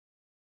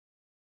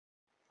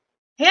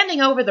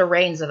Handing over the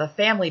reins of a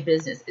family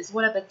business is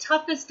one of the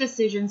toughest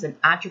decisions an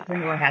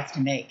entrepreneur has to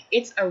make.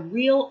 It's a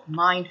real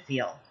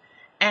minefield.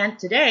 And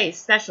today's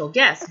special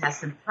guest has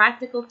some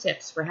practical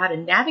tips for how to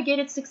navigate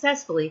it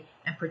successfully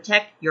and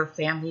protect your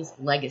family's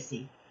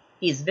legacy.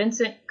 He's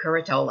Vincent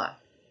Curatola.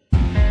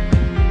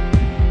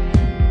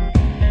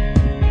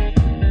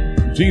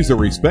 She's a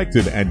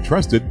respected and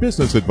trusted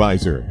business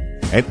advisor,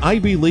 an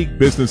Ivy League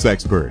business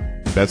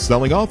expert,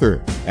 best-selling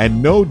author,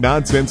 and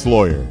no-nonsense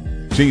lawyer.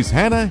 She's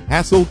Hannah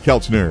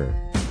Hassel-Kelchner.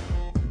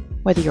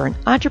 Whether you're an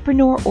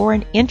entrepreneur or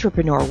an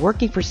intrapreneur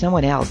working for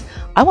someone else,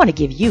 I want to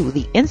give you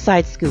the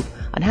inside scoop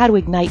on how to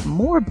ignite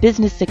more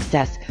business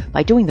success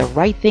by doing the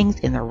right things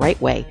in the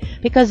right way.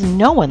 Because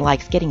no one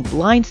likes getting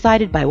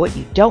blindsided by what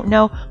you don't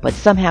know but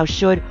somehow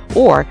should,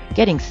 or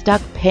getting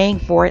stuck paying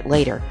for it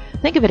later.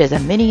 Think of it as a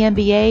mini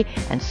MBA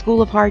and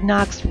School of Hard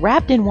Knocks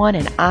wrapped in one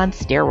and on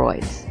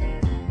steroids.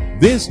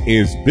 This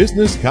is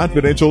Business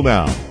Confidential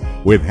Now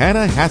with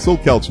Hannah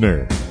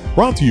Hassel-Kelchner.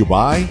 Brought to you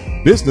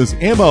by Business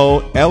MO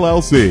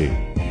LLC.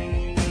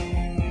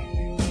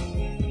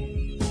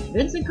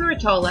 Vincent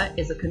Curatola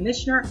is a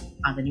commissioner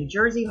on the New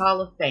Jersey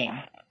Hall of Fame,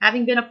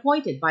 having been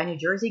appointed by New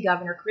Jersey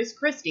Governor Chris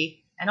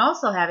Christie and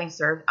also having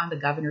served on the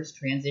governor's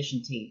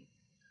transition team.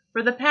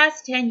 For the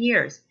past 10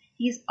 years,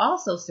 he's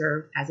also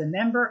served as a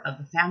member of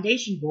the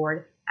foundation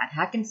board at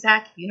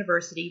Hackensack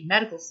University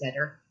Medical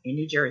Center in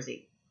New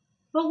Jersey.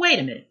 But wait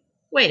a minute.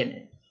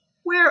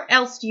 Where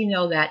else do you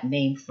know that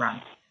name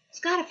from? It's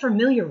got a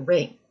familiar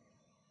ring.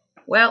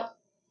 Well,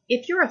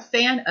 if you're a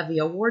fan of the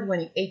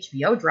award-winning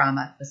HBO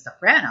drama The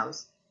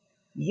Sopranos,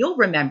 you'll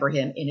remember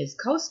him in his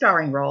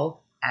co-starring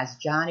role as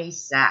Johnny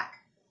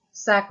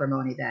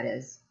Sacrimony, that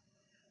is.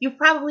 You've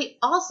probably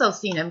also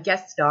seen him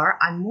guest star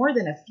on more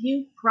than a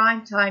few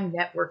primetime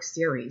network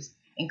series,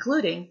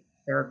 including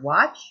Third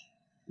Watch,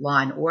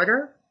 Law &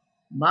 Order,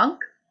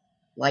 Monk,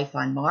 Life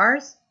on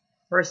Mars,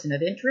 Person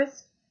of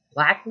Interest,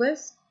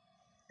 Blacklist,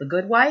 The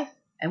Good Wife,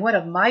 and one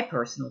of my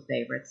personal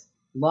favorites,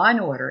 Law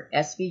 & Order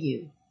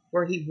SVU,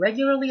 where he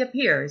regularly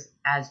appears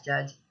as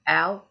Judge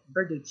Al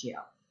Verduccio.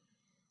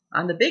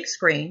 On the big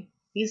screen,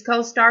 he's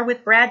co-starred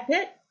with Brad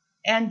Pitt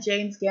and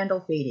James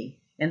Gandolfini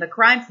in the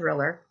crime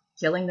thriller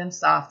Killing Them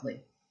Softly.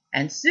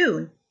 And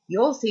soon,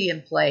 you'll see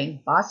him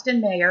playing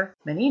Boston Mayor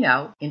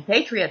Menino in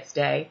Patriots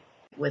Day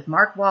with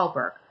Mark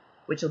Wahlberg,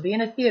 which will be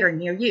in a theater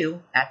near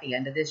you at the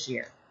end of this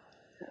year.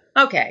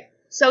 Okay.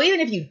 So even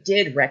if you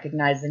did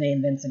recognize the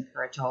name Vincent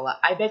Curatola,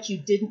 I bet you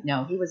didn't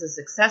know he was a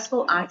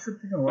successful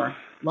entrepreneur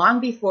long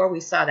before we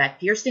saw that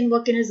piercing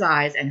look in his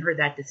eyes and heard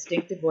that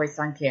distinctive voice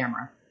on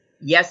camera.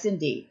 Yes,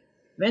 indeed.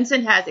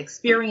 Vincent has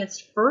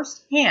experienced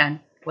firsthand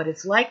what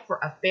it's like for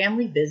a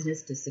family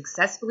business to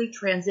successfully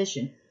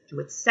transition to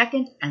its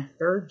second and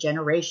third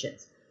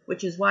generations,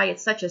 which is why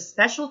it's such a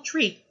special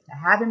treat to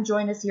have him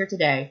join us here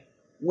today.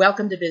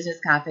 Welcome to Business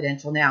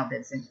Confidential Now,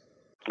 Vincent.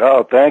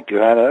 Oh, thank you,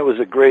 Hannah. That was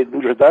a great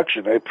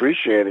introduction. I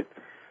appreciate it.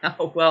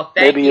 Oh, well,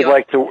 thank you.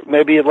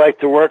 Maybe you'd like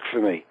to work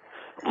for me.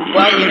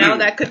 Well,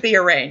 that could be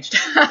arranged.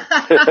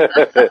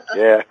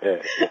 Yeah,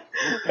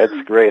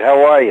 that's great.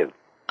 How are you?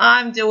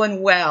 I'm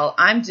doing well.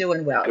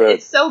 Good.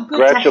 It's so good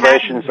to have you.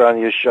 Congratulations on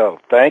your show.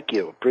 Thank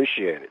you.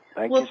 Appreciate it.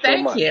 Thank you so much.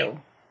 Well, thank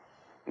you.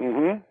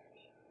 Mm-hmm.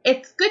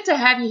 It's good to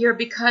have you here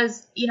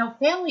because,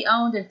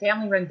 family-owned and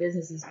family-run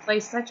businesses play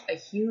such a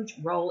huge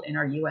role in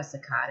our U.S.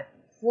 economy.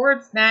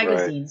 Forbes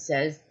magazine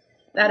says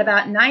that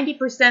about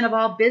 90% of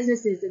all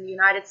businesses in the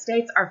United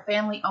States are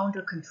family-owned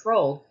or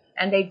controlled,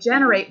 and they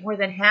generate more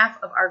than half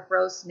of our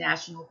gross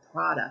national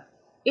product.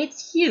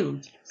 It's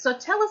huge. So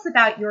tell us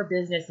about your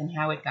business and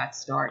how it got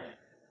started.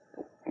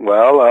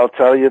 Well, I'll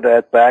tell you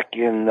that back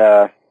in,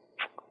 I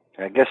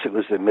guess it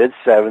was the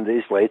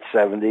mid-'70s, late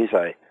 '70s,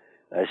 I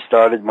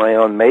started my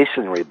own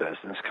masonry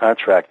business,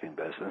 contracting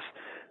business.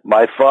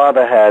 My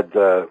father had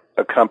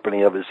a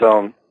company of his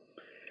own,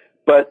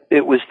 but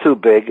it was too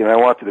big, and I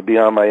wanted to be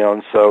on my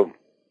own, so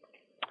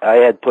I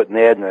had put an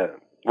ad in a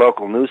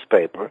local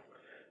newspaper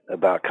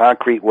about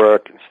concrete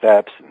work and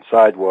steps and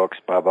sidewalks,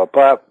 blah, blah,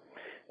 blah,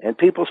 and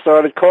people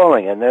started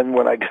calling. And then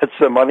when I got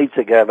some money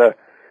together,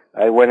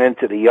 I went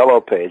into the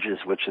Yellow Pages,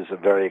 which is a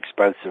very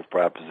expensive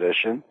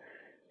proposition,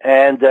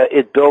 and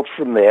it built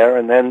from there,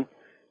 and then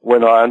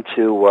went on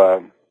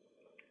to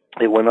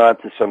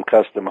some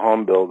custom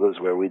home builders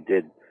where we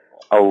did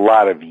a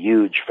lot of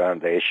huge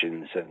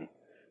foundations and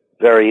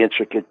very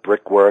intricate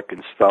brickwork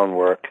and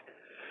stonework.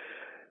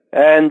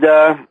 And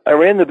I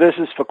ran the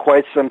business for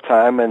quite some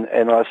time,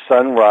 and our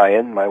son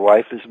Ryan, my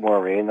wife is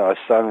Maureen, our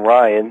son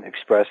Ryan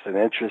expressed an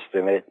interest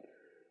in it,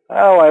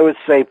 I would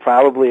say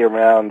probably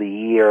around the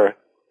year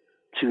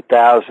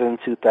 2000,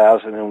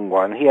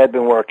 2001. He had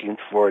been working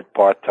for it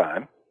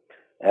part-time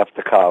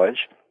after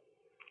college,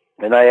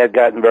 and I had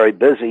gotten very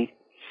busy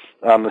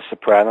on The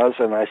Sopranos,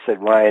 and I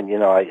said,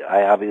 Ryan,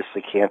 I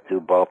obviously can't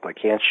do both. I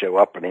can't show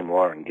up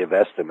anymore and give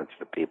estimates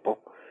to people.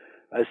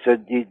 I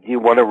said, do you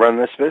want to run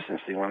this business?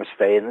 Do you want to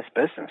stay in this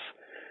business?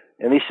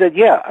 And he said,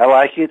 yeah, I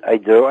like it. I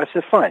do. I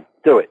said, fine,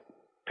 do it,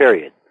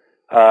 period.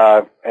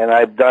 And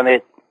I've done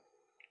it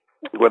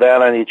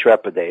without any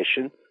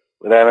trepidation.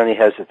 without any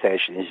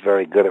hesitation. He's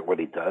very good at what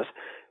he does.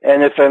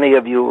 And if any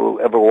of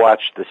you ever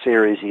watched the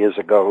series years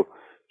ago,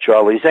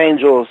 Charlie's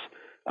Angels,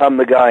 I'm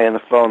the guy on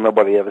the phone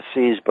nobody ever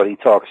sees, but he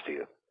talks to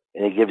you,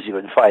 and he gives you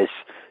advice.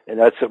 And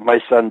that's what my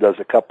son does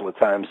a couple of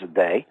times a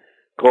day.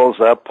 Calls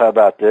up, how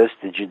about this?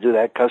 Did you do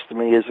that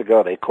customer years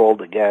ago? They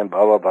called again,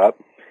 blah, blah, blah.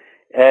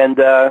 And,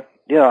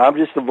 I'm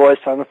just a voice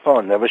on the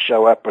phone, never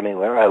show up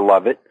anywhere. I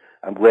love it.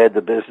 I'm glad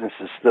the business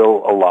is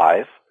still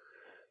alive.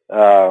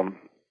 And,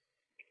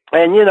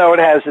 it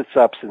has its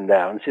ups and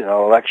downs.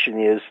 Election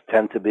years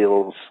tend to be a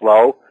little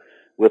slow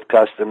with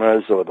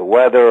customers, or the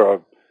weather,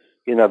 or,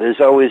 there's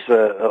always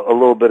a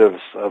little bit of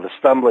a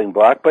stumbling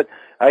block. But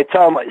I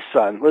tell my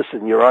son,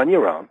 listen, you're on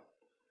your own,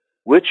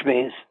 which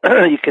means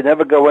you can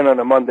never go in on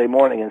a Monday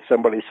morning and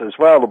somebody says,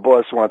 well, the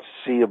boss wants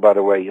to see you, by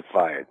the way, you're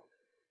fired.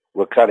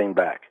 We're cutting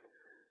back.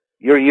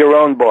 You're your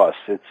own boss.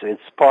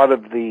 It's part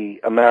of the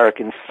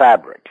American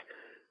fabric.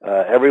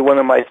 Everyone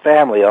in my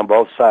family on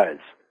both sides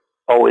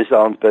always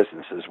owned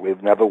businesses.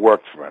 We've never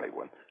worked for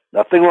anyone.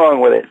 Nothing wrong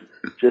with it,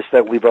 just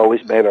that we've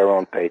always made our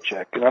own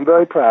paycheck, and I'm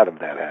very proud of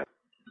that habit.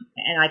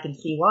 And I can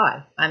see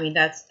why. I mean,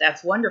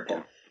 that's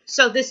wonderful.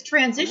 So this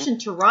transition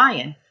to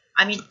Ryan,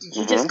 I mean, did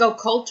you just go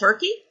cold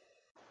turkey?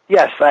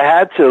 Yes, I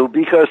had to,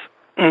 because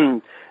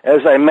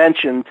as I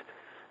mentioned,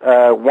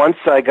 once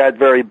I got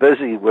very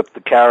busy with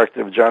the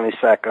character of Johnny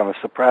Sack on The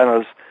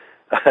Sopranos,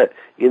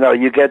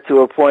 you get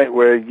to a point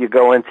where you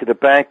go into the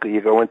bank, or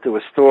you go into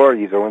a store, or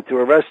you go into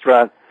a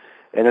restaurant,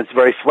 and it's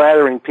very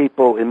flattering.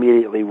 People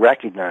immediately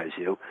recognize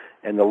you.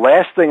 And the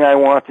last thing I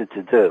wanted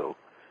to do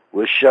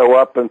was show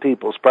up on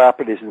people's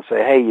properties and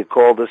say, hey, you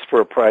called us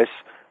for a price,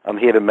 I'm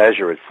here to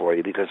measure it for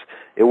you, because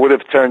it would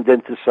have turned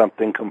into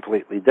something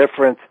completely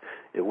different.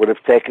 It would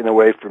have taken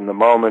away from the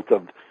moment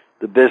of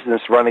the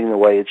business running the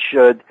way it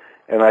should,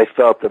 and I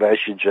felt that I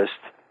should just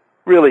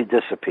really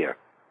disappear.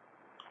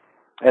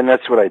 And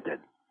that's what I did.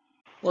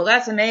 Well,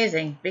 that's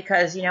amazing,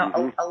 because,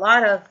 a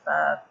lot of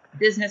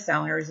business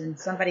owners, and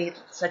somebody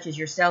such as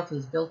yourself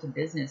who's built a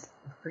business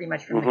pretty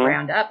much from the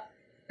ground up,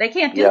 they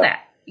can't do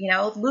that.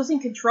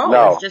 Losing control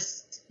is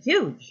just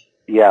huge.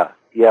 Yeah.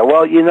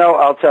 Well,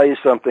 I'll tell you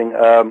something.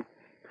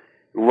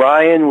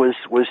 Ryan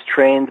was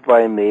trained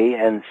by me,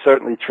 and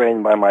certainly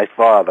trained by my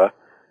father.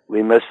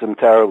 We miss him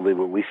terribly,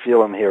 but we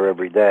feel him here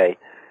every day.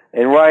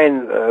 And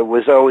Ryan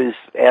was always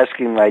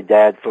asking my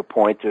dad for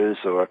pointers,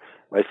 or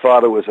my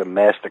father was a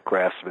master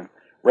craftsman,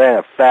 ran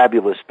a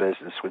fabulous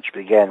business, which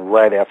began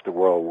right after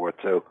World War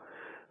II.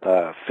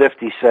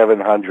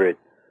 5,700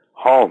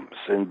 homes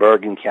in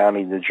Bergen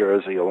County, New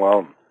Jersey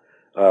alone,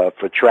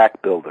 for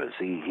track builders.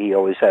 He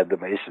always had the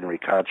masonry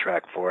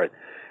contract for it.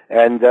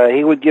 And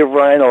he would give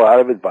Ryan a lot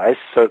of advice.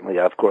 Certainly,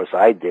 of course,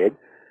 I did.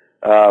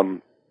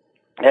 And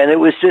it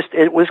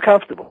was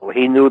comfortable.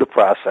 He knew the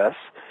process.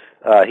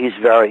 He's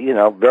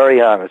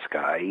very honest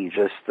guy. He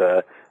just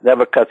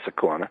never cuts a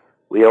corner.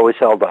 We always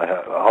hold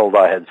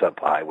our heads up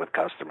high with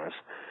customers.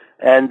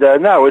 And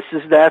no, it's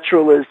as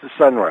natural as the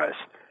sunrise.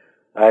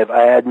 I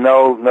had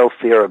no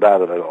fear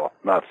about it at all.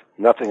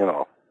 Nothing at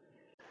all.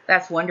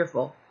 That's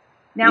wonderful.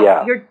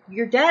 Now,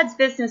 your dad's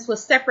business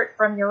was separate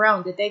from your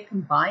own. Did they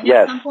combine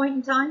at some point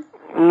in time?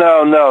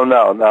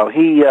 No.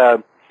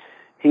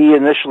 He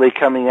initially,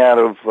 coming out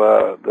of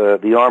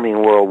the Army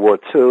in World War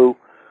II,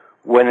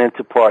 went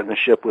into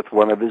partnership with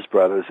one of his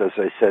brothers. As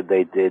I said,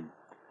 they did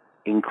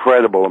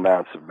incredible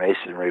amounts of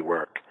masonry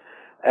work.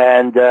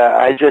 And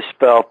I just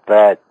felt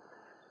that,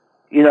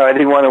 I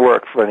didn't want to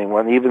work for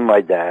anyone, even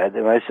my dad.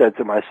 And I said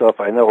to myself,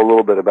 I know a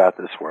little bit about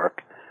this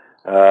work.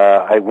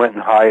 I went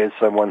and hired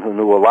someone who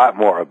knew a lot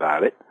more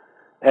about it,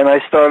 and I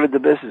started the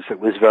business. It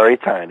was very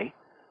tiny,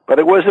 but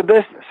it was a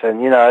business.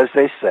 And, as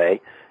they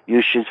say,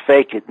 you should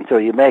fake it until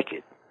you make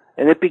it.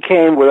 And it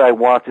became what I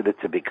wanted it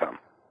to become.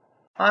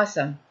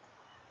 Awesome.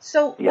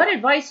 So what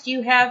advice do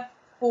you have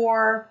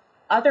for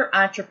other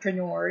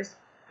entrepreneurs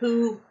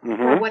who,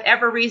 for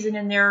whatever reason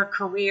in their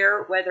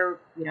career, whether,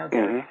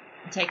 they're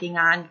taking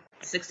on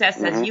success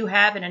as you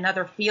have in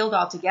another field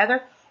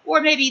altogether, or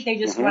maybe they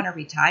just want to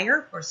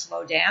retire or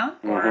slow down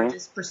or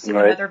just pursue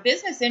another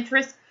business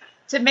interest,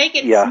 to make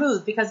it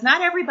smooth, because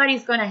not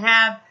everybody's going to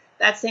have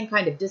that same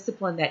kind of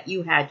discipline that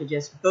you had to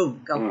just,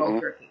 boom, go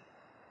cold turkey.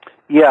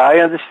 Yeah, I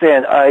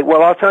understand.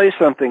 Well, I'll tell you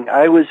something.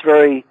 It was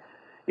very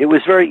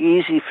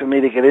easy for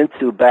me to get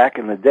into back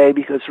in the day,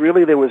 because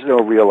really there was no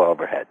real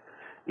overhead.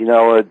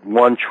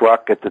 One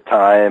truck at the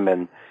time,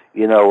 and,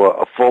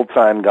 a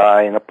full-time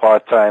guy and a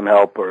part-time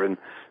helper, and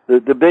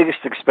the biggest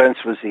expense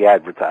was the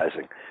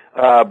advertising.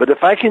 But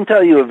if I can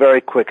tell you a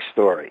very quick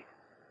story.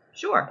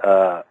 Sure.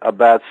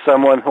 About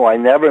someone who I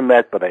never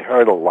met, but I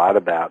heard a lot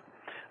about.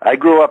 I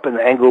grew up in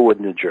Englewood,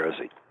 New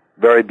Jersey.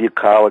 Very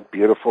bucolic,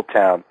 beautiful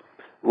town.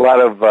 A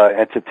lot of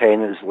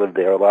entertainers lived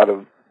there, a lot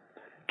of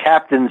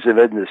captains of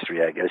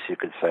industry, I guess you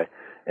could say.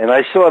 And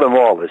I saw them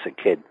all as a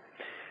kid.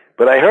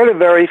 But I heard a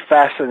very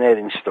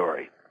fascinating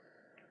story.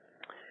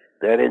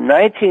 That in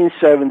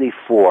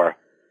 1974,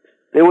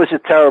 there was a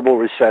terrible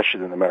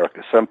recession in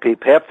America. Some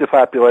people, half the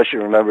population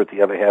remember it,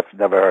 the other half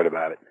never heard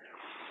about it.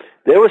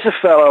 There was a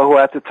fellow who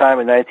at the time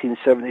in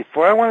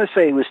 1974, I want to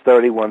say he was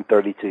 31,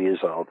 32 years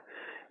old,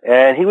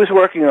 and he was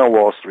working on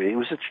Wall Street. He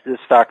was a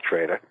stock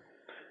trader,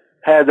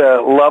 had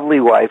a lovely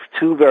wife,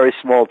 2 very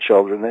small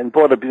children, and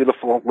bought a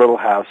beautiful little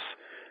house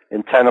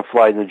in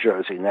Tenafly, New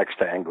Jersey, next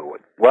to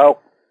Englewood.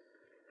 Well,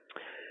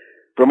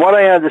 from what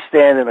I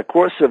understand, in the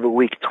course of a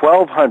week,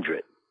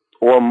 1,200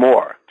 or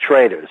more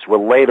traders were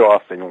laid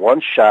off in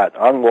one shot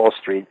on Wall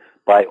Street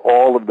by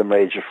all of the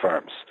major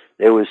firms.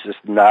 There was just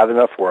not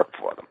enough work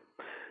for them.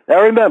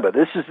 Now remember,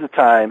 this is the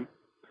time,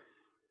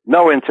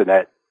 no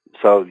internet,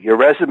 so your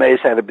resumes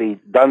had to be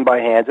done by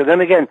hand. And then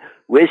again,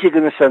 where's you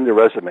going to send a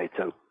resume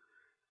to?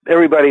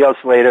 Everybody else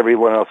laid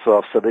everyone else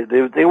off, so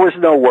there was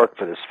no work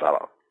for this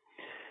fellow.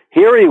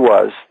 Here he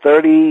was,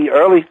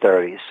 early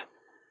 30s,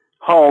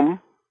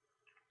 home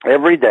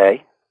every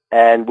day,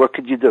 and what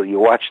could you do? You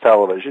watch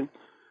television,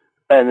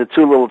 and the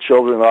 2 little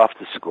children off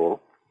to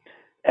school,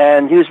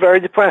 and he was very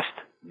depressed,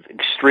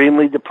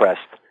 extremely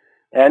depressed.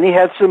 And he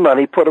had some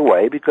money put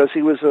away because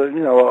he was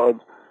a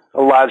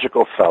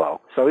logical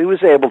fellow. So he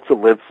was able to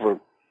live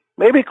for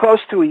maybe close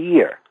to a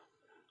year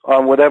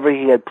on whatever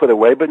he had put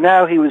away, but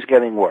now he was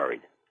getting worried.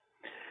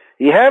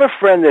 He had a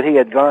friend that he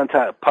had gone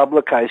to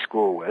public high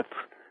school with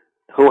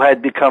who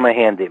had become a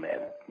handyman.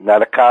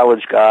 Not a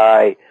college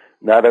guy,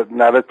 not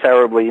a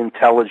terribly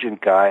intelligent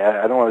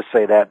guy. I don't want to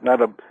say that.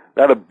 Not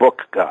a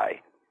book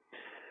guy.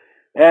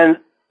 And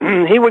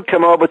he would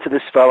come over to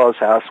this fellow's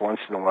house once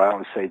in a while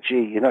and say,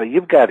 gee,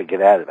 you've got to get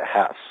out of the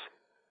house.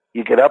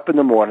 You get up in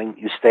the morning,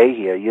 you stay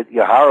here,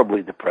 you're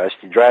horribly depressed,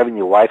 you're driving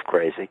your wife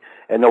crazy.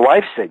 And the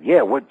wife said,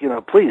 yeah,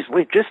 please,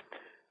 just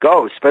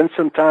go, spend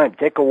some time,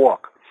 take a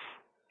walk.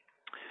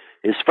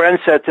 His friend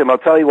said to him, I'll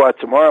tell you what,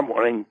 tomorrow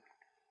morning,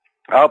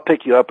 I'll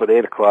pick you up at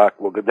 8 o'clock.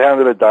 We'll go down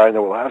to the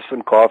diner, we'll have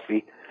some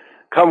coffee.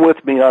 Come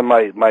with me on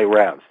my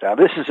rounds. Now,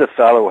 this is a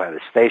fellow who had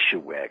a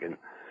station wagon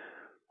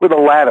with a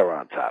ladder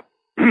on top.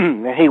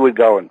 He would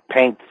go and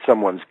paint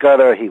someone's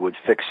gutter. He would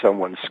fix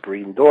someone's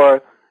screen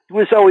door. He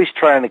was always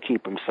trying to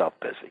keep himself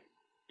busy.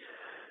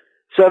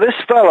 So this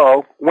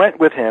fellow went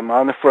with him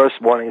on the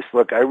first morning. He said,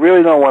 look, I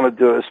really don't want to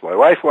do this. My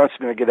wife wants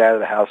me to get out of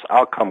the house.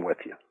 I'll come with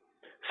you.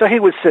 So he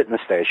would sit in the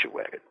station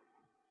wagon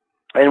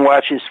and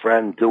watch his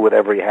friend do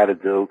whatever he had to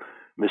do,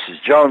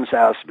 Mrs. Jones'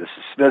 house, Mrs.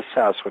 Smith's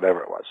house,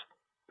 whatever it was.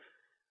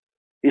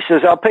 He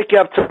says, I'll pick you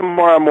up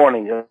tomorrow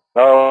morning.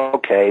 Oh,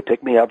 okay,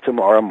 pick me up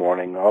tomorrow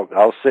morning.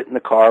 I'll sit in the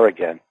car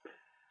again.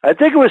 I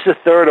think it was the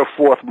 3rd or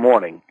 4th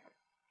morning.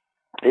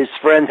 His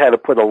friend had to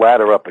put a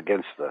ladder up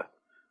against the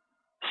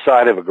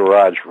side of a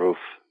garage roof.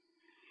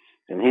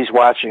 And he's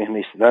watching him.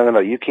 He said, no,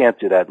 you can't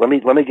do that. Let me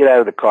get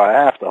out of the car.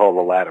 I have to hold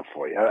the ladder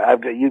for you.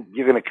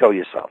 You're going to kill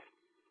yourself.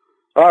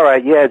 All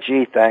right, yeah,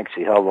 gee, thanks.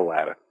 He held the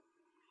ladder.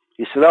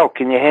 He said, oh,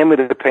 can you hand me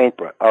the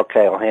paintbrush?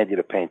 Okay, I'll hand you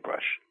the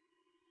paintbrush.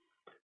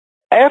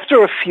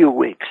 After a few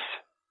weeks,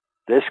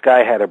 this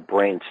guy had a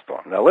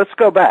brainstorm. Now, let's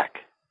go back.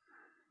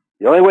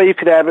 The only way you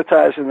could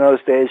advertise in those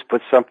days,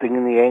 put something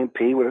in the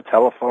A&P with a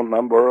telephone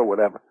number or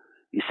whatever.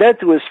 He said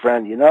to his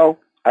friend,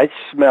 I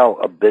smell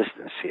a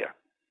business here.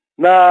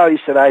 No, he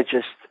said,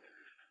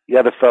 the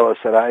other fellow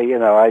said,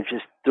 I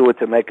just do it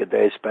to make a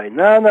day's pay.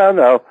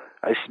 No,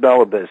 I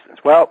smell a business.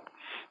 Well,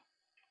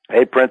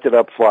 they printed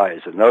up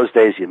flyers. In those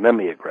days, you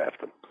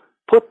mimeographed them.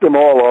 Put them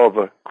all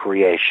over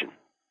creation.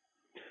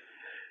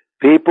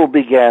 People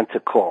began to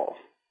call.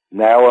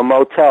 Now a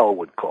motel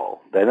would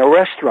call. Then a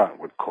restaurant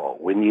would call.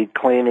 We need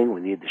cleaning.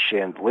 We need the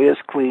chandeliers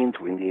cleaned.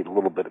 We need a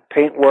little bit of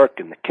paint work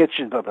in the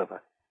kitchen. Blah, blah, blah.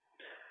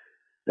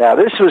 Now,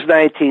 this was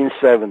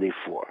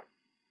 1974.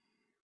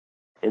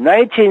 In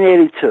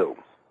 1982,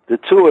 the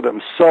 2 of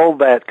them sold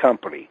that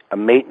company, a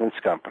maintenance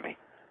company,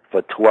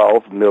 for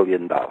 $12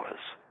 million.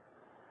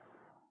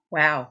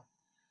 Wow.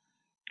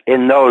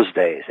 In those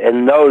days,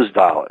 in those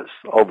dollars,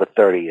 over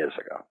 30 years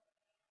ago.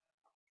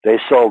 They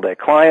sold their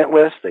client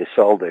list. They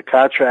sold their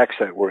contracts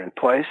that were in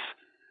place.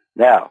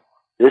 Now,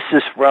 this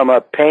is from a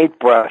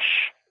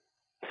paintbrush.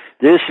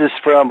 This is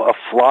from a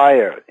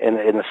flyer in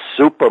a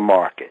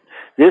supermarket.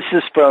 This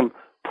is from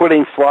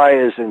putting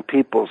flyers in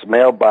people's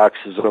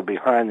mailboxes or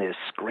behind their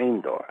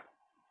screen door.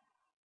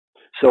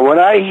 So when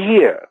I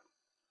hear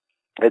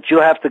that you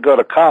have to go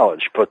to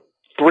college for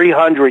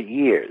 300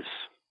 years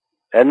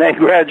and then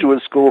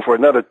graduate school for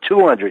another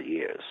 200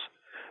 years,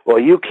 well,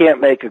 you can't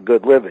make a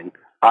good living,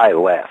 I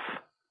laugh.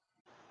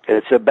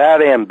 It's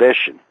about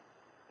ambition.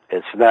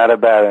 It's not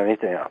about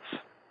anything else.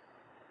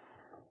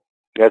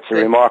 That's a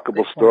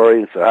remarkable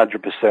story. It's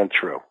 100%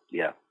 true.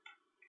 Yeah.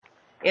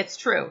 It's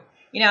true.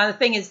 The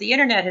thing is, the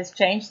internet has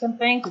changed some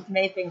things. It's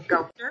made things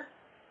go faster,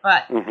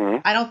 but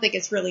I don't think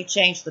it's really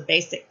changed the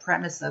basic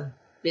premise of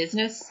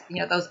business.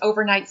 Those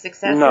overnight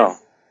successes. No.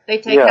 They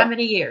take how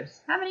many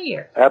years? How many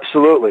years?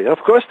 Absolutely. Of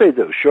course they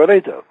do. Sure they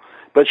do.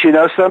 But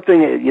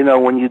something,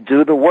 when you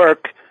do the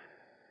work,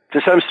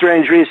 for some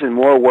strange reason,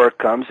 more work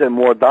comes and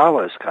more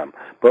dollars come.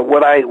 But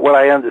what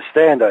I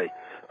understand, I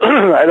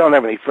don't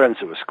have any friends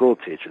who are school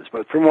teachers,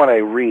 but from what I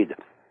read,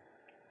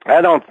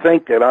 I don't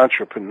think that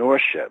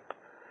entrepreneurship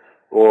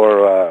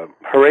or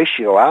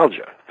Horatio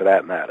Alger, for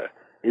that matter,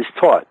 is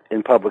taught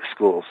in public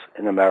schools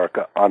in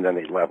America on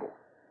any level.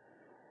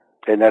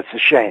 And that's a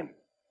shame.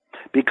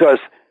 Because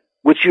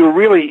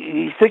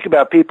you think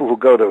about people who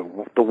go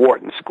to the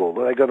Wharton School,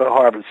 or they go to the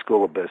Harvard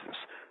School of Business.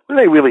 What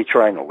are they really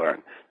trying to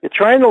learn? They're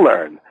trying to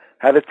learn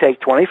how to take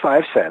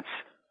 25 cents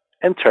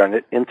and turn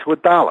it into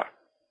 $1.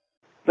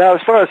 Now,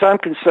 as far as I'm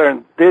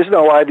concerned, there's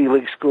no Ivy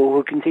League school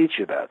who can teach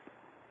you that.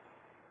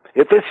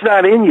 If it's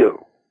not in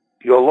you,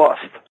 you're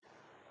lost.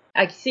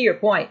 I see your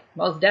point,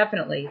 most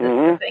definitely.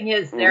 The thing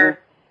is,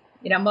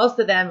 most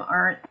of them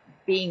aren't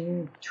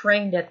being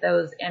trained at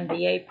those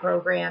MBA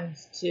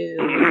programs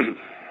to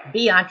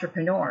be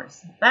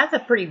entrepreneurs. That's a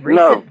pretty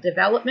recent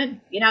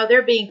development.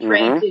 They're being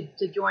trained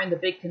to join the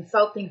big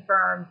consulting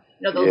firm,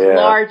 those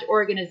large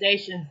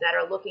organizations that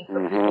are looking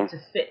for people to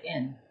fit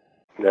in.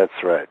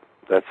 That's right.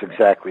 That's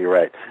exactly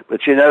right.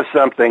 But you know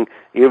something?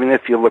 Even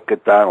if you look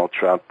at Donald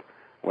Trump,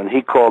 when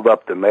he called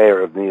up the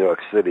mayor of New York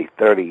City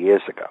 30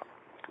 years ago,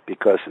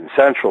 because in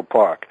Central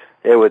Park,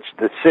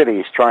 the city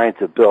is trying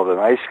to build an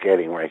ice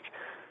skating rink,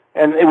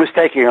 and it was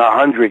taking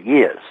 100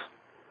 years.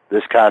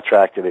 This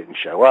contractor didn't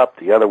show up.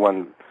 The other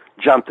one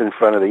jumped in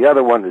front of the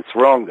other one. It's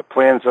wrong. The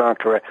plans aren't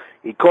correct.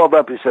 He called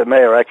up. He said,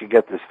 Mayor, I could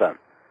get this done.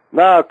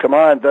 No, come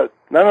on.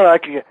 No, I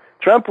could get.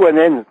 Trump went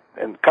in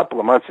a couple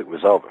of months, it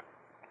was over.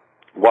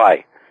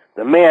 Why?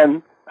 The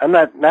man,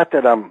 not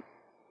that I'm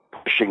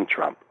pushing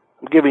Trump.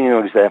 I'm giving you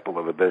an example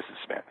of a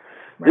businessman.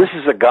 Right. This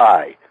is a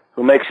guy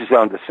who makes his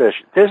own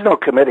decision. There's no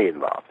committee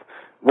involved.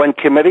 When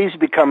committees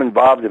become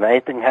involved in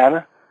anything,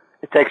 Hannah,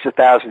 it takes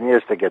 1,000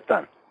 years to get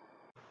done.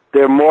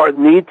 There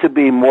need to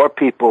be more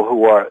people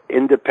who are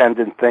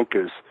independent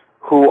thinkers,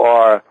 who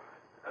are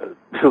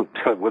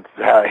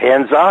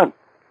hands-on.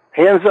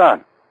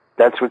 Hands-on.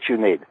 That's what you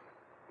need.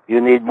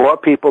 You need more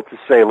people to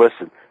say,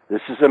 listen,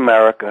 this is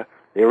America.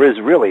 There is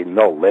really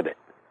no limit.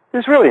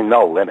 There's really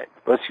no limit,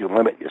 unless you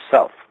limit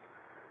yourself.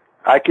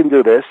 I can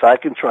do this, I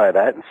can try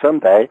that, and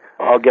someday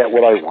I'll get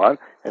what I want,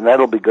 and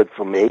that'll be good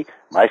for me,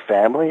 my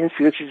family, and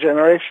future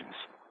generations.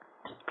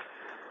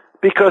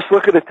 Because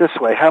look at it this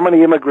way, how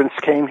many immigrants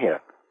came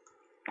here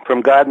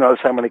from God knows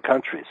how many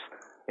countries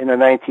in the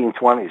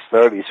 1920s,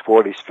 30s,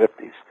 40s,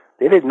 50s?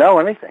 They didn't know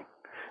anything.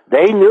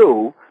 They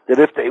knew that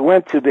if they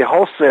went to the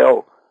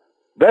wholesale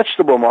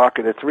vegetable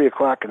market at 3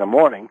 o'clock in the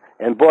morning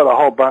and bought a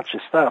whole bunch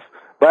of stuff,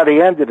 by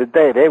the end of the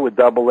day, they would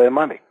double their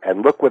money.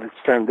 And look what it's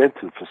turned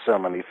into for so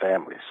many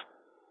families.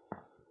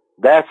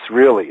 That's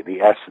really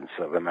the essence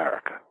of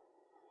America.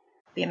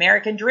 The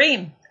American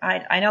dream.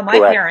 I know my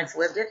Correct. parents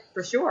lived it,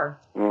 for sure.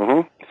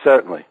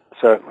 Certainly.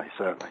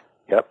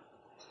 Yep.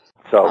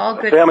 So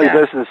family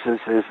businesses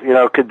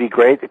could be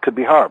great. It could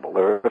be horrible.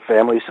 There are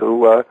families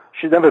who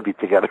should never be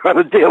together on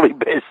a daily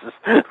basis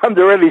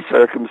under any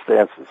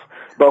circumstances.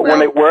 But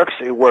when it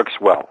works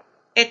well.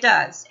 It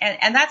does.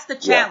 And that's the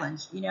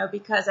challenge,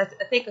 because I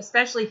think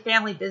especially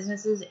family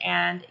businesses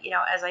and,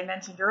 as I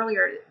mentioned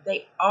earlier,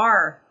 they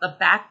are the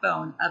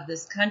backbone of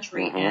this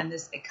country and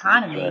this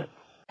economy.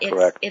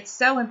 Right. It's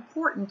so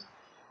important,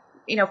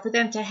 for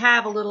them to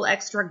have a little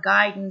extra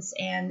guidance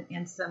and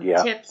some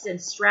tips and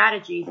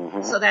strategies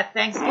so that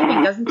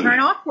Thanksgiving doesn't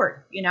turn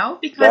awkward,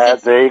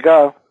 because there you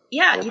go.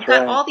 Yeah, you've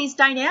got all these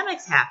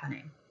dynamics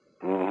happening.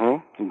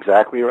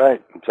 Exactly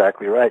right.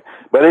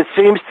 But it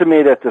seems to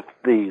me that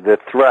the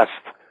thrust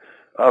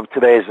of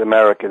today's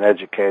American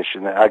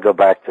education, I go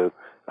back to,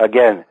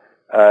 again,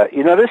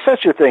 there's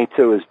such a thing,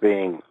 too, as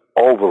being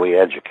overly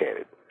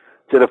educated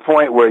to the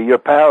point where you're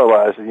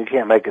paralyzed and you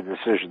can't make a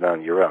decision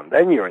on your own.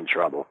 Then you're in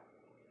trouble.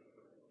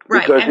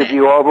 Right. Because if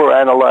you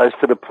overanalyze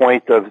to the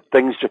point of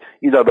things,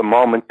 the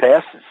moment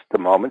passes.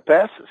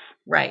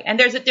 Right. And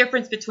there's a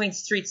difference between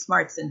street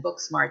smarts and book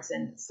smarts,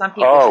 and some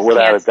people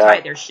just can't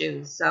tie their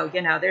shoes. So,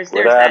 there's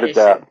that issue.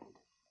 Doubt.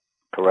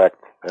 Correct.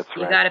 That's right.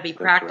 You got to be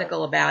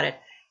practical about it.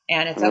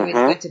 And it's always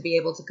good to be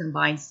able to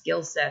combine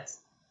skill sets.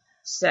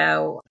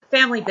 So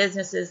family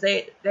businesses,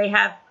 they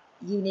have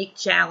unique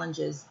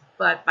challenges,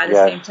 but by the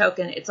same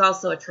token, it's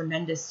also a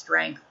tremendous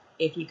strength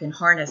if you can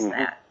harness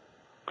that.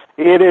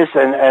 It is,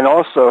 and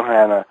also,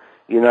 Hannah,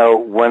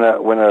 when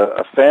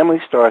a family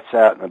starts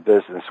out in a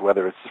business,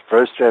 whether it's the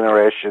first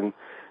generation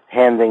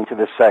handing to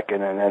the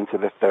second and then to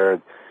the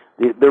third,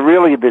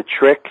 the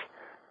trick,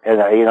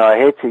 and I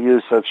hate to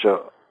use such a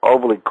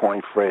overly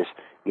coined phrase,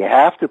 you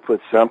have to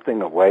put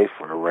something away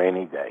for a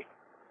rainy day.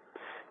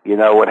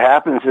 What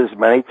happens is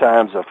many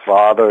times a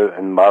father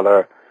and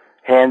mother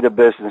hand a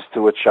business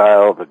to a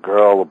child, a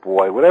girl, a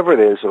boy, whatever it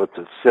is, or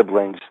to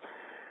siblings,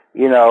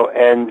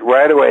 and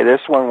right away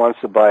this one wants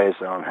to buy his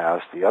own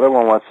house, the other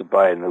one wants to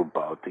buy a new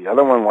boat, the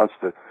other one wants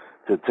to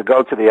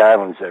go to the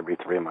islands every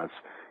 3 months.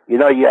 You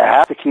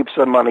have to keep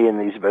some money in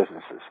these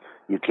businesses.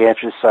 You can't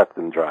just suck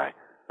them dry.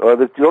 Or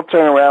you'll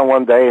turn around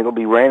one day and it'll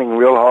be raining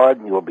real hard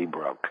and you'll be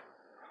broke.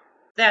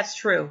 That's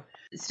true.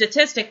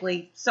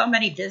 Statistically, so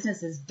many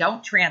businesses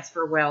don't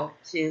transfer well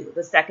to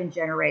the second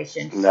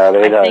generation. No,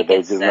 they don't.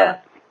 They do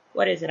not.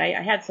 What is it?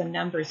 I had some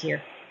numbers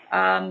here.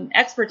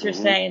 Experts are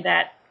saying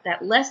that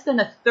less than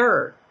a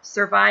third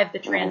survive the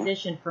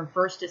transition from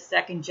first to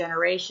second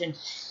generation,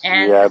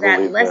 and Yeah, I that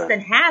believe less that.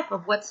 than half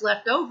of what's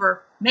left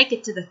over make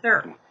it to the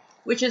third,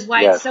 which is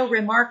why Yes. it's so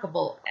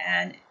remarkable,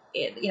 and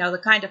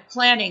the kind of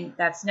planning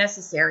that's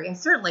necessary, and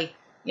certainly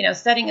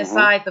setting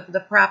aside the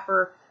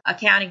proper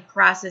accounting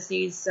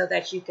processes so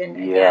that you can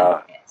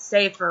again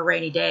save for a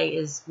rainy day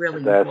is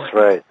really That's important.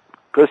 right.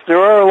 Because there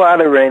are a lot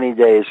of rainy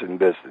days in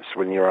business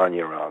when you're on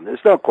your own.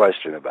 There's no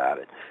question about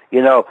it.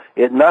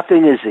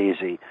 Nothing is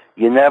easy.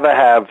 You never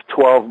have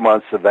 12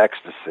 months of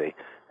ecstasy.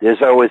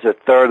 There's always a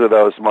third of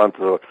those months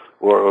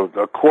or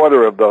a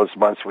quarter of those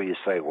months where you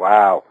say,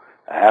 wow,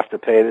 I have to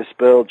pay this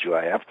bill. Do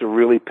I have to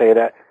really pay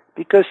that?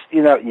 Because,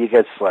 you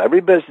get slow.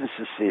 Every business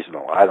is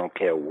seasonal. I don't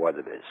care what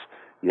it is.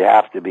 You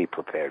have to be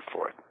prepared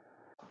for it.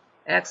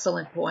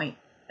 Excellent point.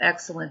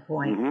 Excellent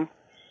point.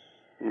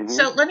 Mm-hmm. Mm-hmm.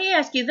 So let me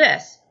ask you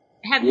this.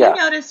 Have you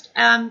noticed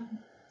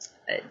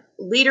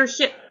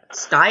leadership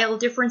style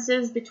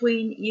differences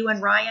between you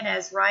and Ryan,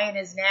 as Ryan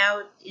is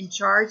now in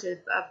charge of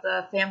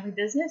the family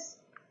business?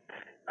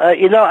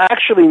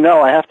 Actually,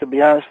 no. I have to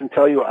be honest and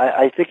tell you,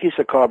 I think he's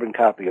a carbon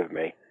copy of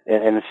me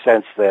in the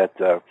sense that,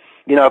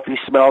 if he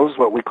smells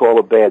what we call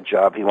a bad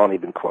job, he won't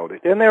even quote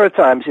it. And there are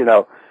times,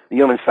 the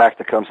human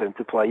factor comes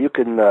into play. You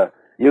can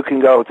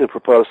go to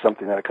propose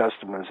something that a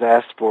customer has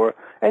asked for,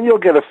 and you'll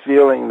get a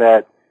feeling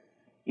that,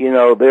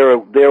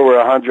 there were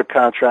 100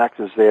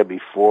 contractors there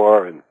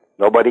before, and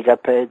nobody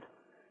got paid.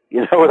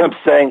 You know what I'm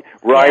saying?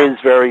 Ryan's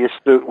very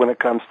astute when it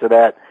comes to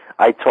that.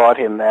 I taught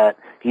him that.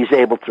 He's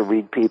able to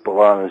read people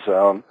on his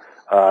own.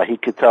 He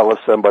could tell if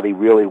somebody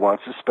really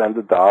wants to spend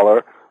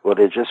 $1 or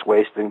they're just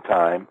wasting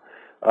time.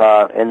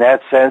 In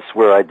that sense,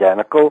 we're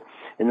identical.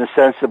 In the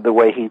sense of the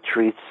way he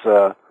treats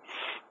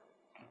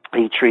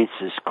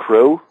his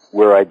crew,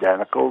 we're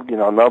identical.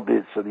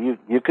 So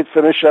you could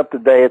finish up the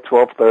day at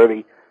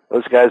 12:30.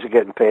 Those guys are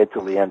getting paid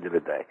till the end of the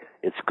day.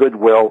 It's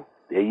goodwill.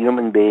 They're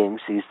human beings.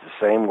 He's the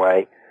same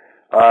way.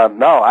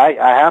 No, I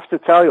have to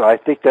tell you, I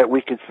think that we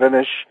could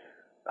finish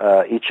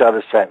each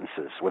other's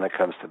sentences when it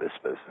comes to this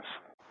business,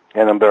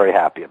 and I'm very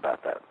happy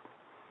about that.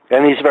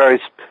 And he's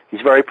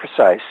very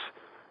precise.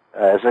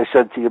 As I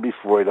said to you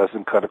before, he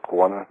doesn't cut a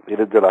corner.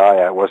 Neither did I.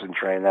 I wasn't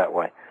trained that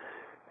way.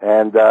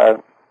 And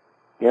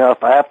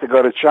if I have to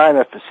go to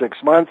China for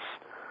 6 months,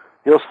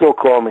 he'll still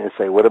call me and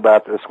say, "What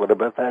about this? What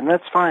about that?" And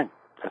that's fine.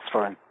 That's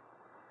fine.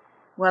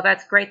 Well,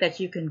 that's great that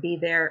you can be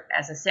there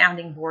as a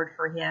sounding board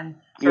for him,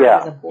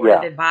 as a board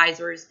of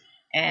advisors,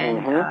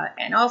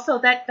 and also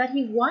that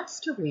he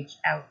wants to reach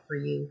out for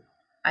you.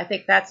 I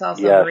think that's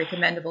also very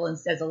commendable and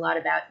says a lot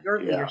about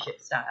your leadership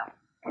style.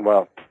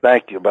 Well,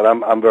 thank you, but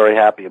I'm very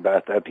happy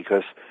about that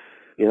because,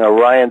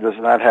 Ryan does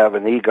not have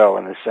an ego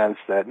in the sense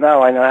that,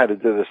 no, I know how to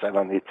do this. I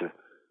don't need to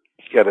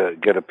get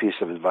a piece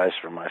of advice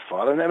from my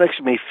father. And that makes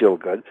me feel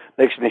good.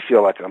 Makes me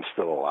feel like I'm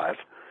still alive.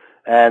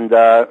 And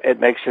it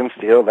makes him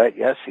feel that,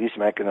 yes, he's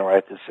making the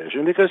right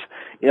decision because,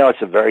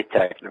 it's a very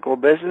technical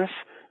business.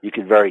 You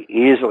can very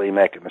easily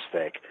make a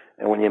mistake.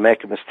 And when you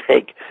make a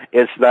mistake,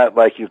 it's not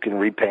like you can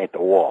repaint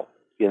the wall.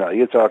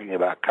 You're talking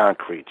about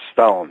concrete,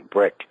 stone,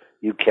 brick.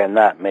 You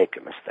cannot make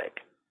a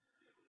mistake.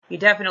 You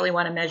definitely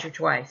want to measure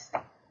twice.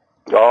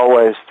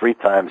 Always, 3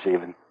 times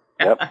even.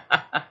 Yep.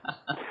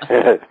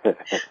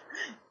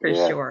 For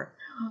sure.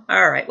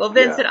 All right. Well,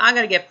 Vincent, I'm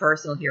going to get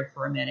personal here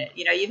for a minute.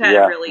 You've had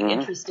a really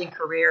interesting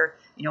career,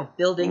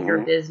 building your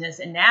business,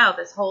 and now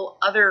this whole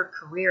other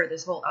career,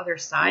 this whole other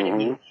side of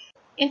you.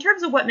 In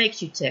terms of what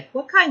makes you tick,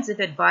 what kinds of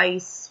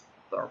advice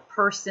or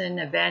person,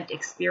 event,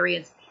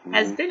 experience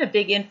has been a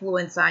big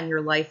influence on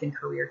your life and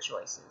career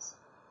choices?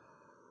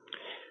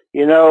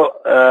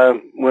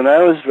 When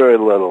I was very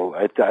little,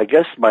 I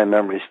guess my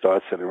memory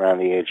starts at around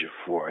the age of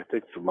 4. I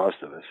think for most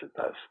of us it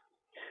does.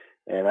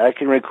 And I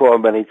can recall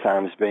many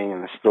times being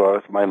in the store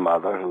with my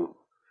mother, who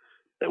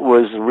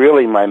was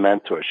really my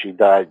mentor. She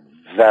died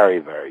very,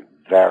 very,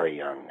 very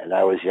young, and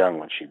I was young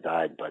when she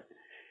died. But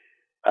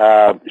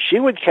she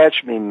would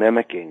catch me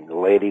mimicking the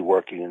lady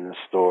working in the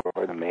store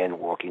or the man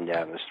walking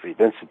down the street.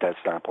 Vincent, that's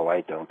not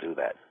polite. Don't do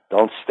that.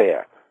 Don't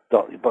stare.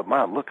 Don't. But,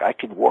 Mom, look, I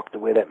could walk the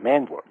way that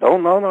man walked. No.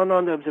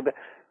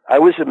 I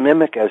was a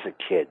mimic as a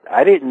kid.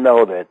 I didn't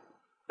know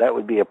that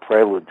would be a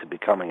prelude to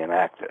becoming an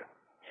actor.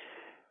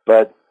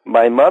 But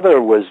my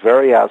mother was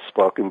very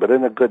outspoken, but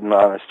in a good and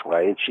honest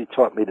way, and she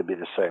taught me to be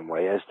the same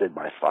way, as did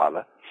my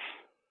father.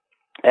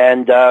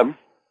 And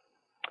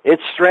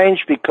it's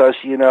strange because,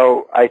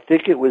 I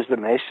think it was the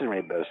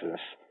masonry business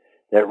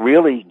that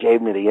really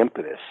gave me the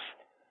impetus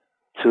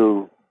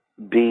to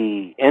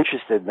be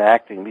interested in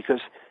acting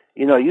because,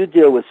 you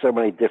deal with so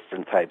many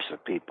different types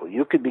of people.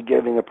 You could be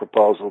giving a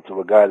proposal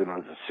to a guy that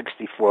owns a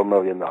 $64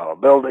 million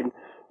building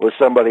or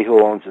somebody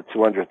who owns a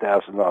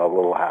 $200,000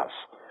 little house.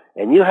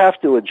 And you have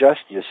to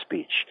adjust your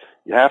speech.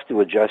 You have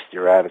to adjust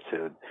your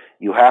attitude.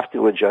 You have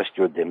to adjust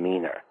your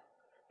demeanor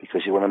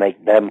because you want to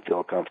make them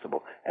feel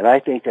comfortable. And I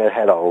think that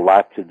had a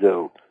lot to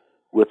do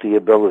with the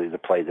ability to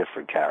play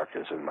different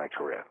characters in my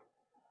career.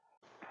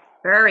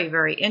 Very,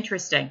 very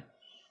interesting.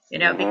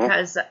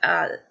 Because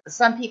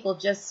some people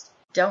just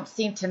don't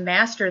seem to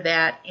master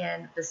that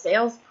in the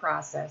sales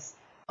process.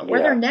 or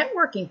their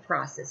networking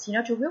process,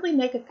 to really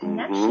make a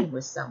connection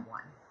with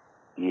someone.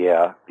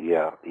 Yeah,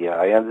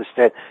 I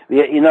understand.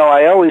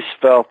 I always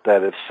felt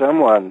that if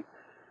someone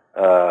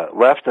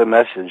left a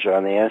message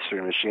on the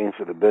answering machine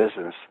for the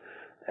business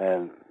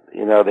and,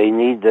 they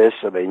need this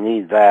or they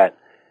need that,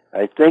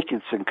 I think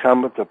it's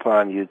incumbent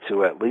upon you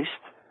to at least,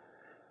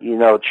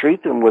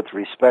 treat them with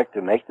respect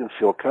and make them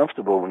feel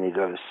comfortable when you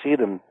go to see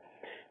them.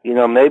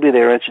 Maybe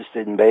they're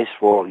interested in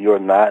baseball, you're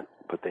not,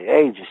 but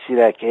hey, did you see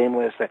that game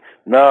last night?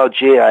 No,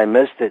 gee, I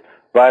missed it.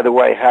 By the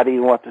way, how do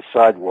you want the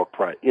sidewalk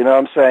price? You know what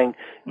I'm saying?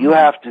 You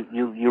have to,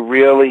 you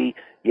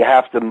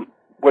have to,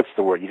 what's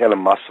the word? You got to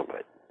muscle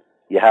it.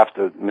 You have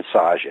to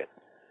massage it.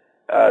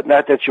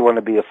 Not that you want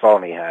to be a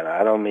phony, Hannah.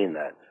 I don't mean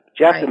that. But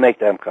you have to make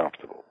them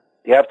comfortable.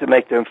 You have to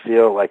make them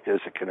feel like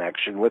there's a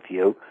connection with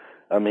you.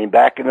 I mean,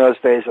 back in those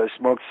days, I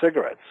smoked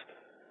cigarettes.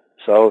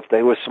 So if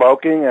they were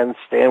smoking and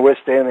we're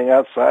standing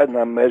outside and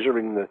I'm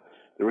measuring the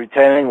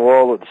retaining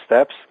wall of the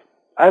steps,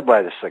 I'd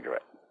light a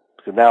cigarette.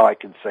 So now I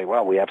can say,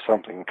 well, we have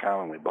something in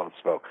common. We both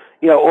smoke.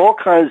 All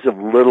kinds of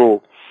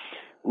little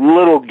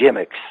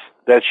gimmicks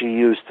that you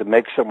use to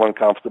make someone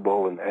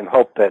comfortable and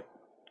hope that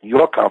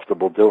you're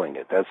comfortable doing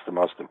it. That's the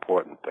most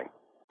important thing.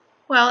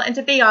 Well, and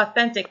to be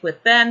authentic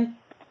with them,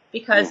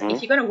 because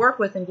if you're going to work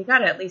with them, you got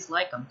to at least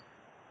like them.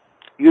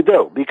 You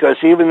do, because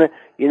even,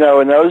 in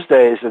those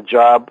days, a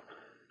job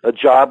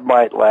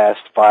might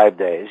last 5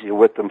 days. You're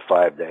with them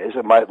 5 days.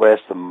 It might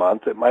last a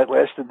month. It might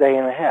last a day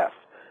and a half.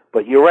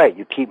 But you're right.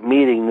 You keep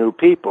meeting new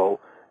people,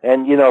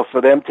 and,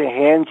 for them to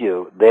hand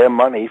you their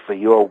money for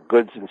your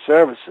goods and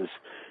services,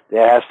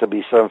 there has to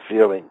be some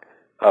feeling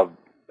of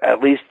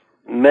at least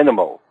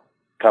minimal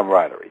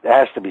camaraderie. There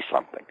has to be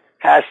something.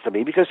 Has to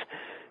be, because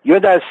you're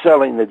not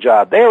selling the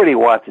job. They already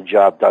want the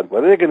job done.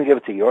 Whether they're going to give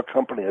it to your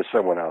company or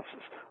someone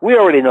else's, we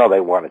already know they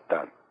want it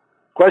done.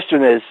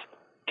 Question is,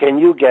 can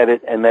you get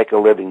it and make a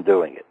living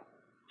doing it?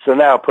 So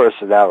now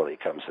personality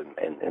comes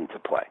into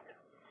play.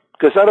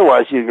 Because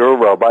otherwise, you're a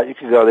robot. You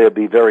can go there and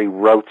be very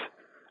rote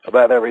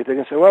about everything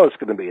and say, well, it's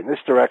going to be in this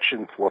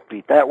direction, 4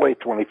 feet that way,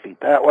 20 feet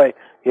that way.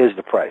 Here's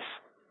the price.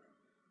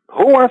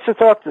 Who wants to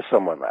talk to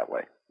someone that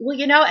way? Well,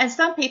 and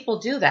some people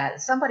do that.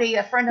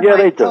 A friend of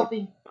mine told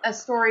me a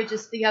story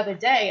just the other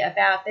day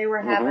about they were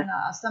having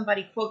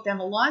somebody quote them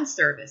a lawn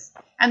service.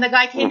 And the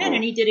guy came in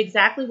and he did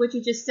exactly what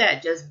you just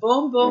said. Just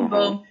boom, boom,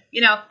 boom.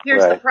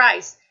 Here's the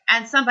price.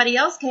 And somebody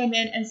else came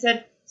in and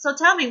said, so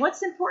tell me,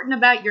 what's important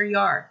about your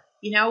yard?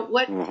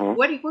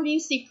 Where do you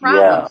see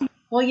problems? Yeah.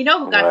 Well,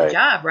 who got the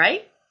job,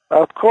 right?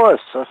 Of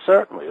course.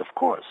 Certainly. Of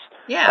course.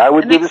 Yeah. I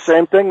would do the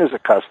same thing as a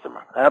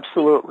customer.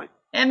 Absolutely.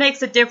 It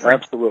makes a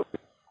difference. Absolutely.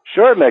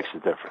 Sure, it makes a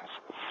difference.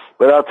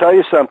 But I'll tell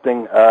you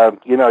something,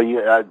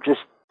 just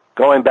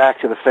going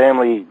back to the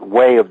family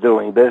way of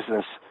doing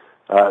business,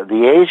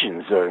 the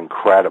Asians are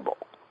incredible.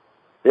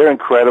 They're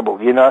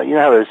incredible. You know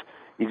how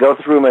you go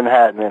through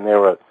Manhattan and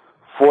there are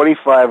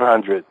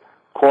 4,500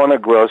 corner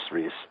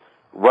groceries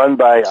run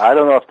by, I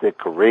don't know if they're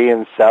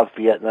Korean, South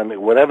Vietnamese,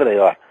 whatever they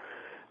are.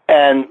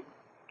 And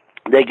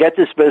they get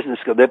this business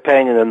because they're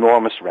paying an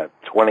enormous rent,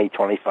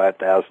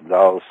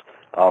 $25,000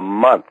 a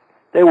month.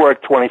 They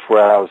work 24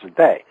 hours a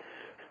day.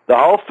 The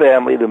whole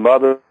family, the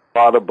mother,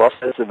 father, both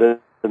sets of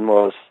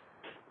in-laws,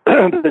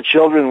 the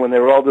children, when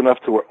they're old enough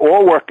to work,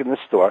 all work in the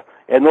store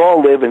and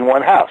all live in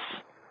one house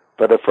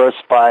for the first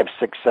 5,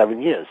 6,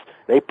 7 years.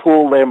 They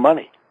pool their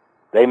money.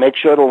 They make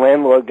sure the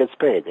landlord gets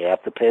paid. They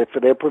have to pay for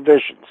their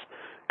provisions.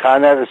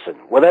 Con Edison,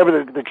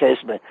 whatever the case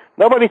may be.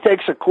 Nobody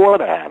takes a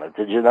quarter, Hannah.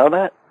 Did you know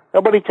that?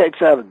 Nobody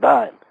takes out a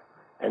dime.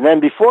 And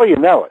then before you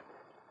know it,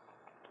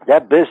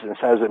 that business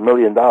has $1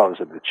 million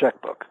in the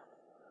checkbook.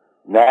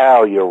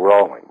 Now you're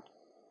rolling.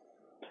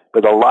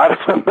 But a lot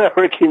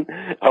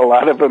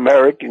of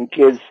American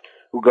kids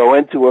who go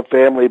into a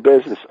family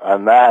business are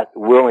not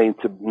willing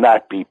to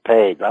not be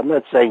paid. I'm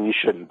not saying you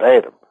shouldn't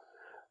pay them,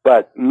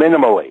 but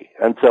minimally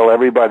until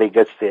everybody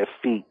gets their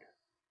feet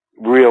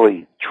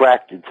really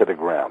tracted to the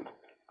ground.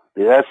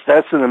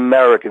 That's an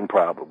American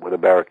problem with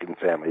American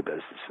family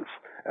businesses.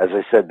 As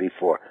I said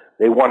before,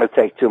 they want to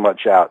take too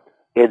much out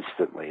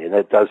instantly, and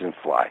it doesn't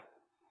fly.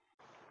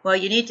 Well,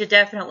 you need to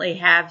definitely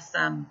have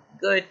some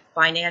good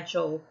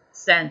financial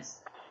sense.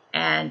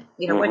 And,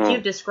 what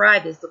you've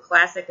described is the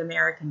classic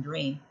American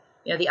dream.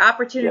 The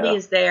opportunity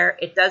is there.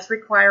 It does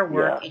require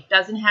work. It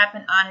doesn't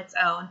happen on its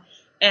own.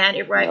 And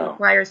it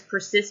requires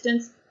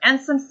persistence and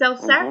some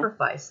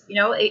self-sacrifice.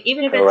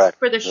 Even if it's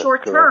for the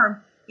short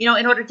term,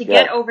 in order to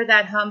get over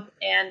that hump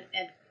and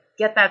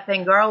get that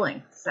thing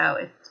going. So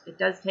it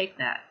does take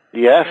that.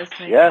 Yes,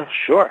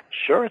 sure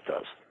it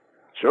does.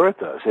 Sure it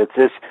does. It's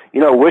just,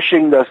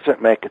 wishing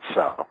doesn't make it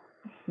so.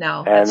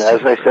 No. And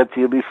as I said to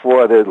you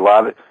before, there are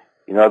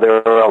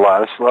a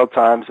lot of slow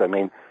times. I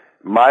mean,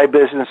 my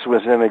business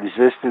was in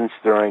existence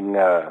during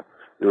the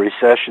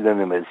recession in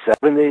the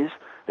mid-'70s.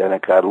 Then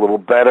it got a little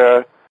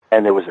better,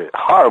 and there was a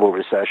horrible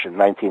recession in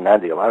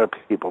 1990. A lot of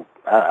people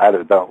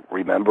either don't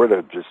remember it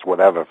or just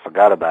whatever,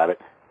 forgot about it.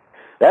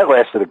 That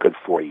lasted a good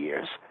 4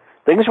 years.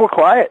 Things were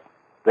quiet.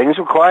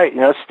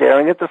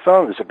 Staring at the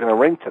phone. Is it going to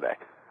ring today?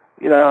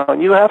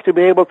 And you have to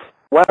be able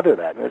weather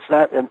that. And it's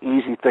not an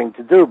easy thing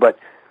to do, but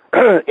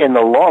in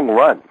the long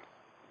run,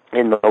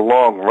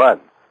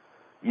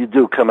 you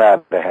do come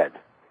out ahead.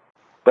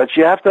 But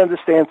you have to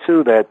understand,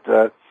 too, that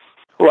a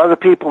lot of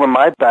people in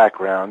my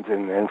background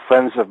and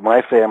friends of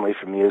my family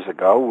from years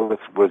ago,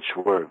 which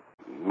were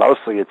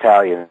mostly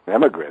Italian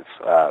immigrants,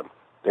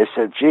 they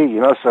said, gee,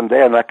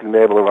 someday I'm not going to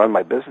be able to run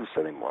my business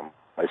anymore.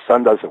 My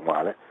son doesn't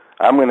want it.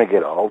 I'm going to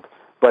get old.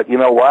 But you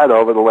know what?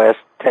 Over the last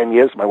 10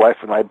 years, my wife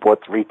and I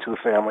bought 3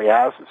 two-family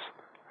houses.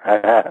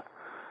 There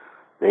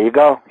you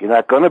go. You're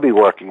not going to be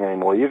working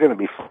anymore. You're going to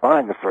be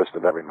fine the first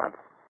of every month.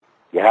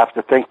 You have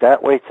to think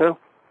that way, too.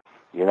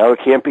 It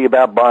can't be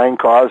about buying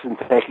cars and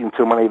taking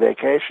too many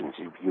vacations.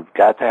 You've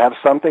got to have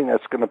something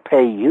that's going to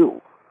pay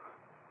you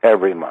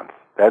every month.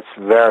 That's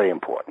very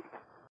important.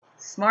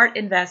 Smart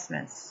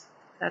investments.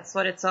 That's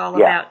what it's all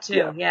about,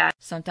 too. Yeah.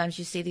 Sometimes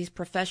you see these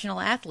professional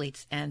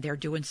athletes, and they're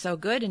doing so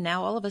good, and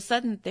now all of a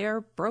sudden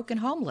they're broke and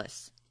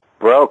homeless.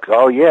 Broke?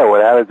 Oh, yeah,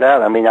 without a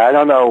doubt. I mean, I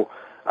don't know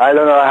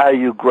how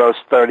you gross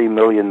 $30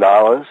 million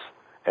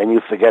and you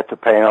forget to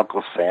pay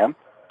Uncle Sam.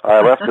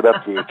 I left it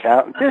up to the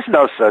accountant. There's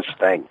no such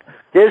thing.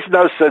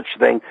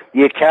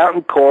 The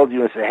accountant called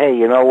you and said, hey,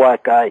 you know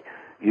what, guy?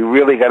 You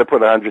really got to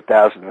put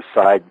 $100,000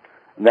 aside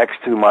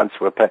next 2 months.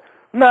 We'll pay.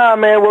 No,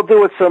 man, we'll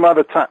do it some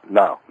other time.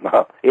 No.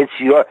 It's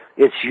your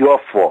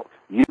fault.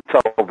 You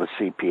told the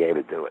CPA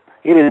to do it.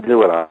 He didn't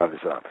do it on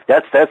his own.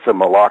 That's a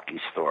malarkey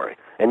story.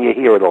 And you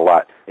hear it a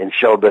lot in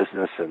show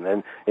business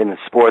and in the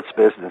sports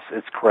business.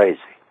 It's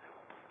crazy.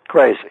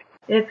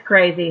 It's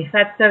crazy.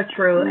 That's so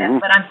true. Mm-hmm.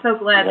 But I'm so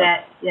glad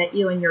that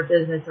you and your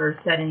business are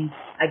setting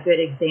a good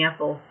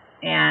example.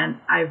 And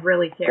I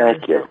really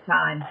cherished this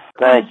time.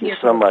 Thank you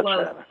so much,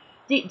 Anna.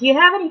 Do you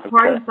have any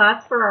parting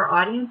thoughts for our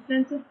audience,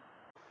 Vincent?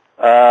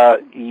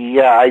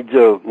 Yeah, I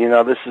do.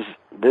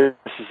 This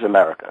is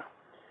America.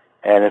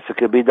 And if it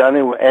could be done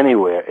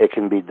anywhere, it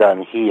can be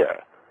done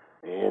here.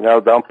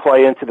 Don't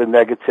play into the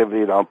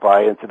negativity. Don't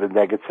buy into the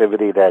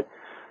negativity that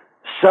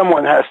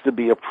someone has to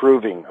be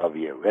approving of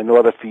you in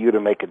order for you to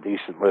make a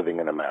decent living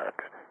in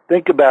America.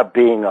 Think about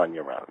being on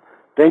your own.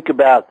 Think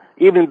about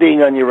even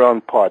being on your own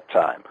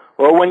part-time.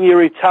 Or when you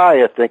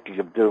retire, thinking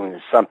of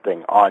doing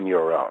something on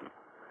your own.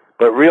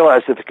 But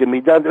realize if it can be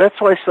done, that's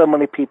why so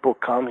many people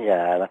come here,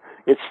 Anna.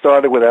 It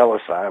started with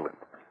Ellis Island.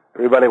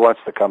 Everybody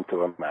wants to come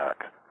to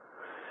America.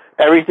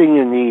 Everything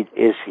you need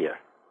is here,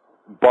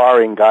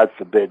 barring, God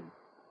forbid,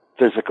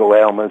 physical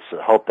ailments.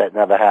 I hope that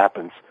never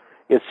happens.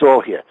 It's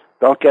all here.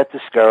 Don't get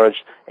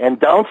discouraged, and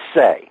don't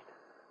say,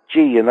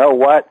 gee, you know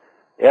what?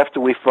 After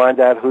we find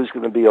out who's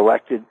going to be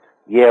elected,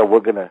 we're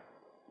gonna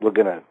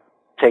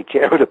take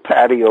care of the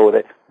patio over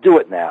there. Do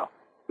it now.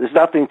 There's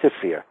nothing to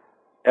fear.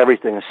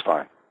 Everything is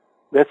fine.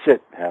 That's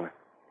it, Hannah.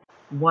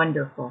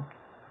 Wonderful.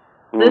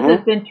 This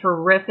has been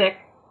terrific.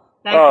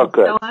 Thank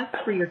you so much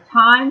for your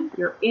time,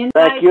 your insight.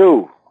 Thank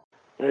you.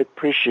 I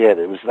appreciate it.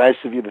 It was nice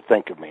of you to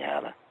think of me,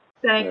 Hannah.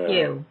 Thank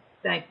you.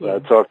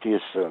 I'll talk to you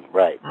soon.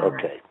 Right.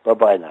 Okay.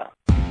 Bye-bye now.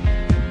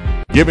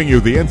 Giving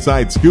you the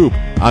inside scoop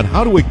on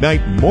how to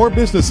ignite more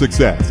business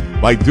success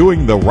by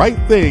doing the right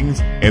things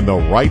in the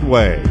right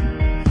way.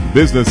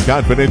 Business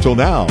Confidential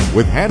Now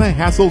with Hannah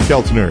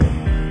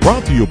Hassel-Kelchner.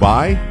 Brought to you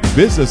by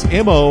Business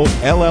MO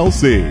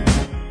LLC.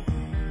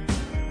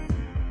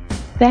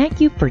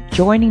 Thank you for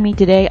joining me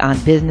today on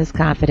Business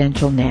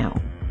Confidential Now.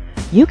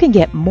 You can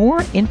get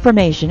more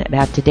information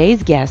about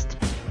today's guest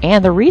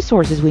and the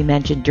resources we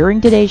mentioned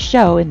during today's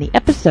show in the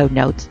episode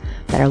notes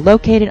that are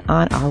located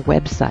on our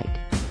website,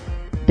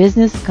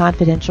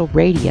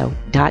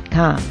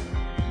 businessconfidentialradio.com.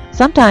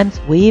 Sometimes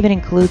we even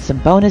include some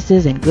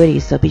bonuses and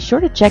goodies, so be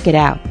sure to check it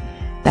out.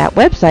 That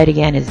website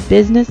again is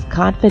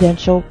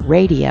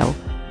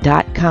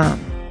businessconfidentialradio.com.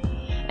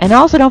 And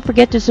also don't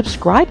forget to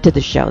subscribe to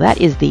the show.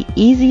 That is the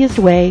easiest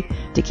way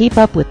to keep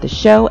up with the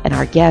show and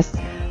our guests,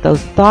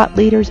 those thought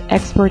leaders,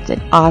 experts,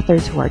 and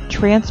authors who are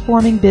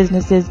transforming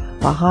businesses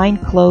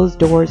behind closed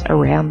doors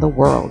around the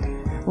world.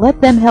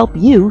 Let them help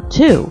you,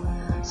 too.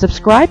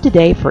 Subscribe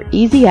today for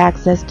easy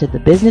access to the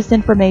business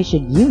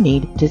information you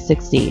need to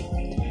succeed.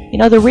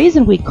 The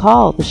reason we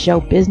call the show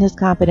Business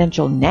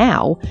Confidential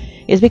Now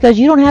is because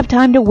you don't have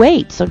time to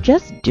wait, so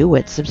just do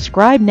it.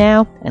 Subscribe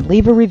now and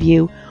leave a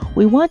review.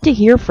 We want to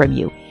hear from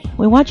you.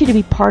 We want you to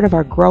be part of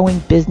our growing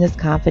Business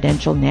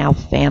Confidential Now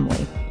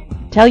family.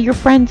 Tell your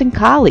friends and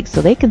colleagues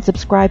so they can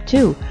subscribe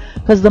too,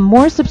 because the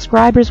more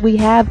subscribers we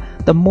have,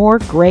 the more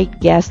great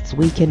guests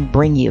we can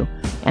bring you,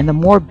 and the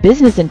more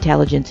business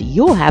intelligence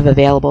you'll have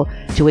available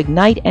to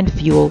ignite and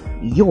fuel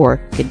your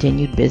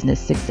continued business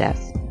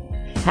success.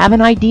 Have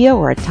an idea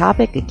or a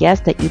topic, a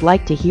guest that you'd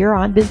like to hear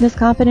on Business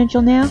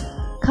Confidential Now?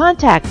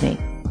 Contact me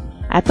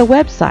at the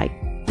website,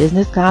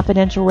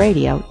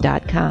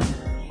 businessconfidentialradio.com,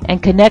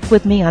 and connect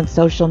with me on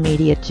social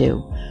media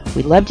too.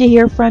 We'd love to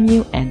hear from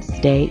you and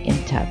stay in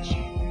touch.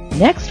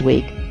 Next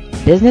week,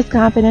 Business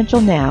Confidential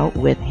Now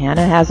with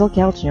Hannah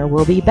Hassel-Kelchner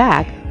will be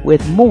back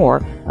with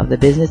more of the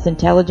business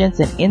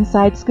intelligence and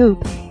inside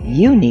scoop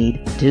you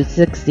need to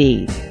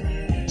succeed.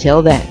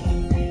 Till then,